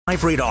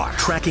Live radar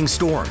tracking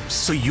storms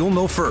so you'll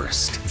know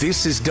first.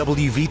 This is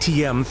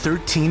WVTM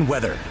 13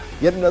 weather.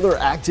 Yet another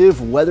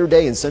active weather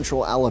day in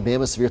central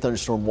Alabama. Severe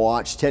thunderstorm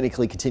watch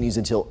technically continues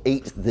until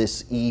 8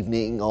 this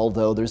evening,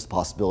 although there's the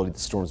possibility the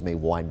storms may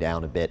wind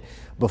down a bit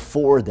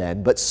before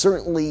then. But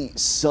certainly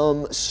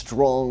some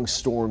strong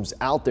storms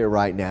out there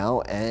right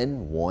now,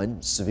 and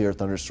one severe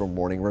thunderstorm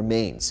warning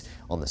remains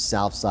on the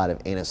south side of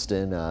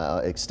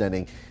Anniston,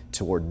 extending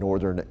toward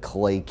northern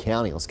Clay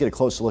County. Let's get a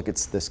closer look at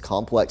this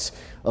complex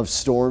of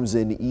storms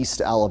in East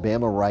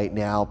Alabama right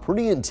now.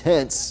 Pretty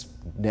intense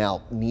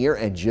now near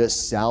and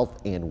just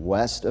south and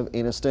west of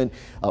Anniston,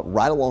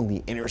 right along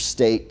the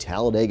interstate,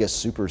 Talladega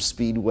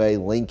Superspeedway,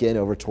 Lincoln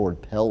over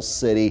toward Pell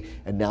City,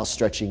 and now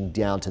stretching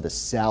down to the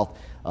south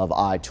of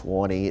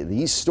I-20.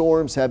 These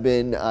storms have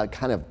been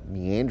kind of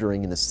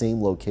meandering in the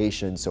same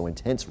location, so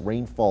intense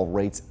rainfall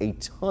rates, a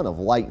ton of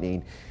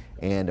lightning,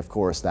 and of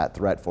course that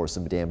threat for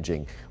some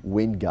damaging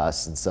wind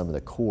gusts in some of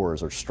the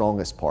cores or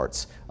strongest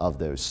parts of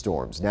those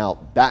storms. Now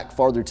back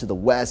farther to the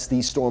west,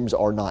 these storms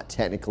are not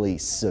technically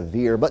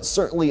severe, but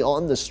certainly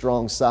on the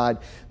strong side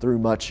through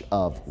much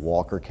of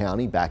Walker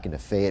County, back into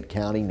Fayette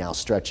County, now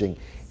stretching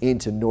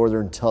into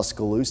northern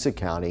Tuscaloosa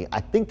County.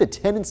 I think the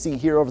tendency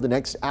here over the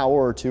next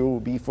hour or two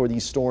will be for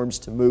these storms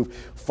to move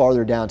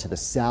farther down to the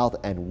south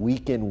and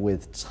weaken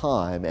with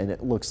time, and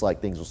it looks like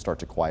things will start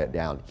to quiet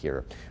down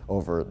here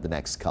over the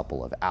next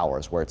couple of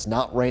hours, where it's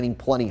not raining.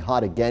 Plenty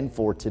hot again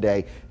for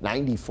today.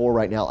 94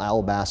 right now,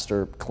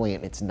 Alabaster,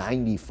 Clanton. It's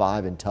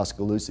 95 in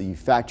Tuscaloosa. You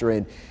factor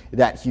in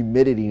that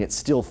humidity and it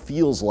still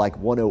feels like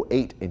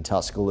 108 in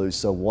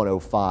Tuscaloosa,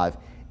 105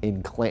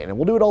 in Clanton. And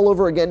we'll do it all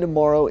over again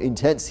tomorrow.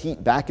 Intense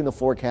heat back in the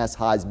forecast,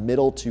 highs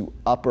middle to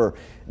upper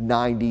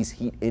 90s,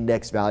 heat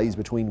index values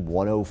between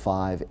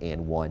 105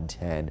 and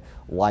 110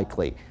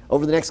 likely.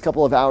 Over the next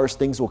couple of hours,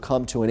 things will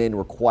come to an end.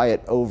 We're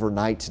quiet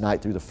overnight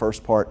tonight through the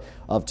first part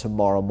of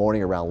tomorrow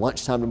morning. Around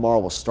lunchtime tomorrow,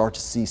 we'll start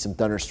to see some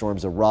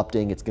thunderstorms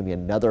erupting. It's going to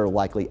be another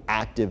likely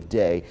active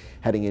day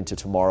heading into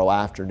tomorrow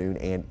afternoon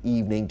and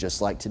evening. Just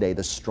like today,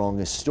 the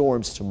strongest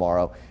storms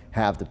tomorrow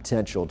have the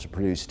potential to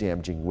produce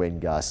damaging wind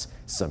gusts,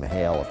 some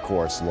hail, of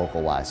course,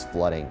 localized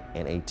flooding,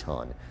 and a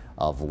ton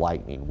of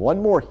lightning.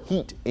 One more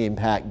heat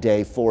impact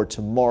day for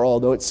tomorrow,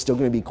 although it's still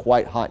going to be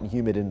quite hot and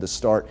humid in the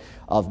start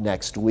of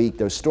next week.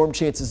 Those storm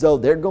chances, though,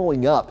 they're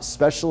going up,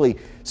 especially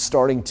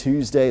starting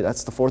Tuesday.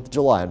 That's the 4th of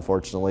July,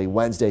 unfortunately.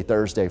 Wednesday,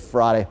 Thursday,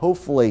 Friday.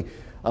 Hopefully,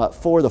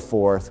 for the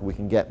 4th, we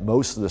can get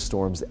most of the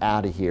storms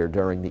out of here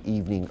during the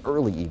evening,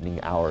 early evening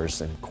hours,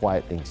 and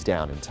quiet things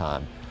down in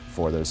time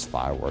for those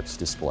fireworks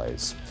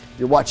displays.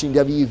 You're watching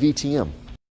WVTM.